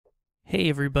Hey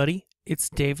everybody, it's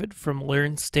David from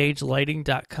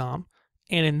LearnStageLighting.com,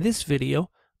 and in this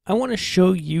video I want to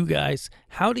show you guys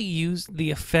how to use the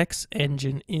effects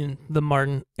engine in the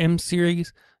Martin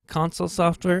M-Series console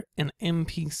software and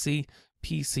MPC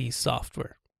PC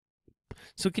software.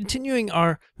 So continuing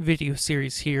our video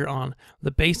series here on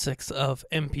the basics of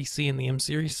MPC and the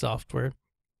M-Series software,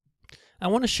 I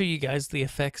want to show you guys the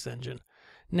effects engine.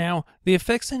 Now, the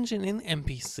effects engine in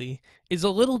MPC is a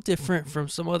little different from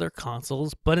some other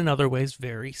consoles, but in other ways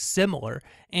very similar.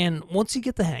 And once you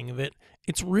get the hang of it,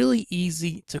 it's really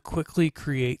easy to quickly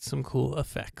create some cool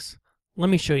effects. Let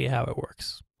me show you how it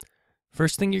works.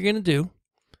 First thing you're going to do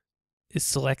is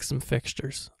select some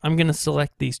fixtures. I'm going to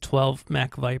select these 12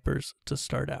 Mac Vipers to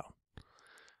start out.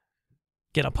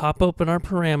 Gonna pop open our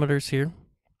parameters here.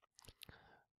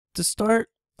 To start,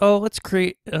 let's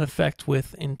create an effect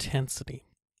with intensity.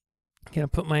 I'm going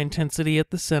to put my intensity at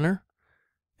the center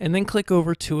and then click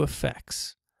over to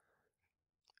effects.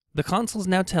 The console is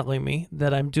now telling me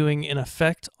that I'm doing an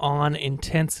effect on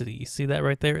intensity. You see that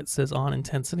right there? It says on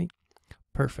intensity.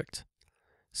 Perfect.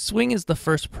 Swing is the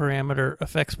first parameter,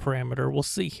 effects parameter we'll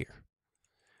see here.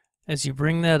 As you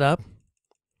bring that up,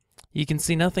 you can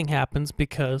see nothing happens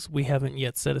because we haven't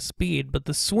yet set a speed, but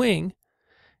the swing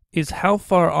is how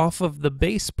far off of the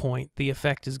base point the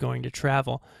effect is going to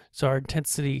travel. So our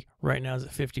intensity right now is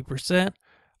at 50%,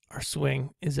 our swing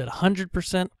is at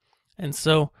 100%, and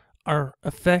so our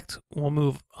effect will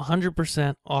move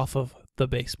 100% off of the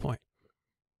base point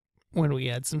when we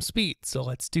add some speed. So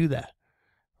let's do that.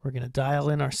 We're going to dial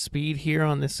in our speed here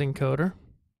on this encoder,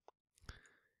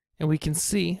 and we can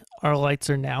see our lights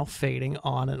are now fading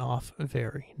on and off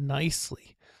very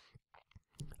nicely.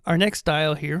 Our next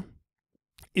dial here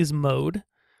is mode.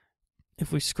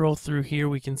 If we scroll through here,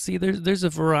 we can see there's a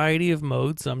variety of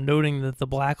modes. I'm noting that the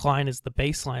black line is the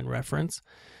baseline reference.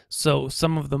 So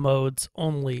some of the modes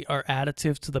only are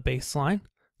additive to the baseline,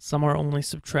 some are only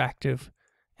subtractive,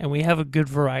 and we have a good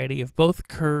variety of both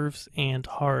curves and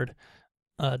hard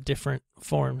different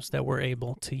forms that we're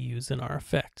able to use in our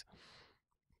effect.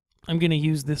 I'm going to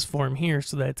use this form here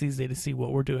so that it's easy to see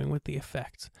what we're doing with the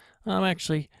effect.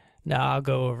 Now I'll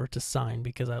go over to sine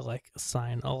because I like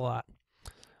sine a lot.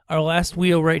 Our last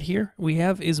wheel right here we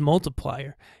have is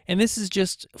multiplier. And this is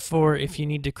just for if you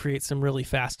need to create some really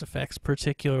fast effects,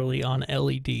 particularly on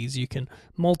LEDs. You can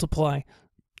multiply,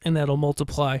 and that'll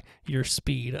multiply your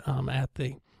speed at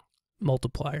the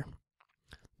multiplier.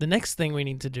 The next thing we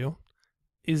need to do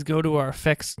is go to our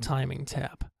effects timing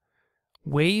tab.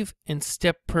 Wave and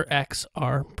step per X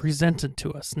are presented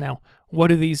to us. Now, what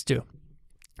do these do?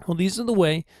 Well, these are the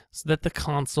way so that the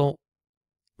console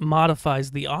modifies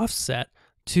the offset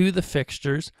to the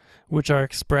fixtures, which are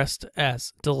expressed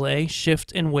as delay,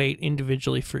 shift, and wait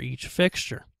individually for each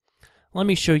fixture. Let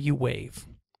me show you wave.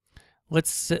 Let's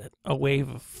set a wave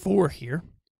of 4 here,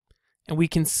 and we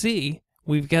can see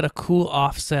we've got a cool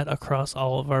offset across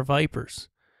all of our Vipers.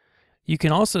 You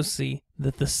can also see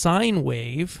that the sine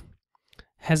wave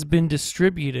has been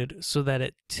distributed so that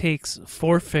it takes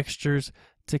 4 fixtures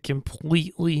to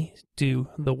completely do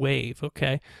the wave,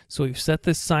 okay? So we've set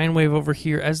this sine wave over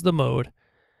here as the mode,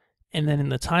 and then in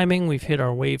the timing, we've hit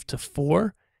our wave to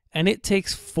 4, and it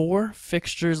takes 4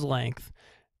 fixtures length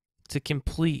to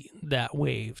complete that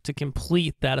wave, to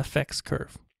complete that effects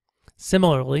curve.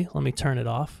 Similarly, let me turn it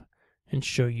off and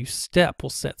show you step.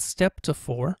 We'll set step to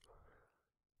 4,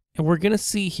 and we're going to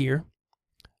see here,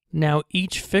 now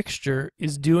each fixture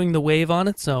is doing the wave on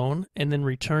its own and then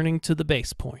returning to the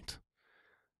base point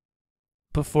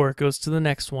before it goes to the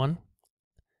next one,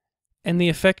 and the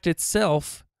effect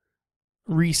itself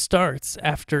restarts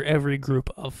after every group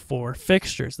of 4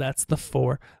 fixtures. That's the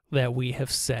 4 that we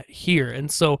have set here. And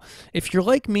so if you're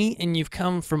like me and you've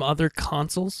come from other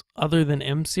consoles other than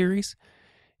M-Series,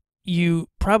 you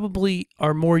probably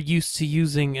are more used to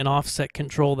using an offset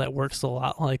control that works a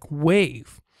lot like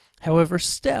wave. However,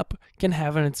 step can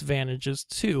have its advantages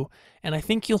too, and I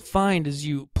think you'll find as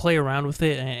you play around with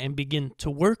it and begin to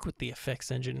work with the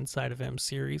effects engine inside of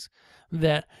M-Series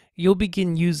that you'll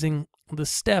begin using the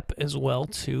step as well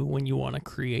too when you want to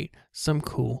create some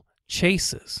cool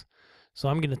chases. So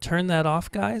I'm going to turn that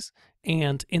off, guys,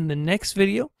 and in the next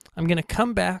video I'm going to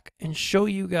come back and show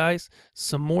you guys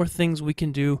some more things we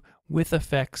can do with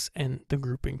effects and the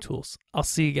grouping tools. I'll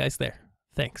see you guys there.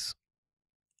 Thanks.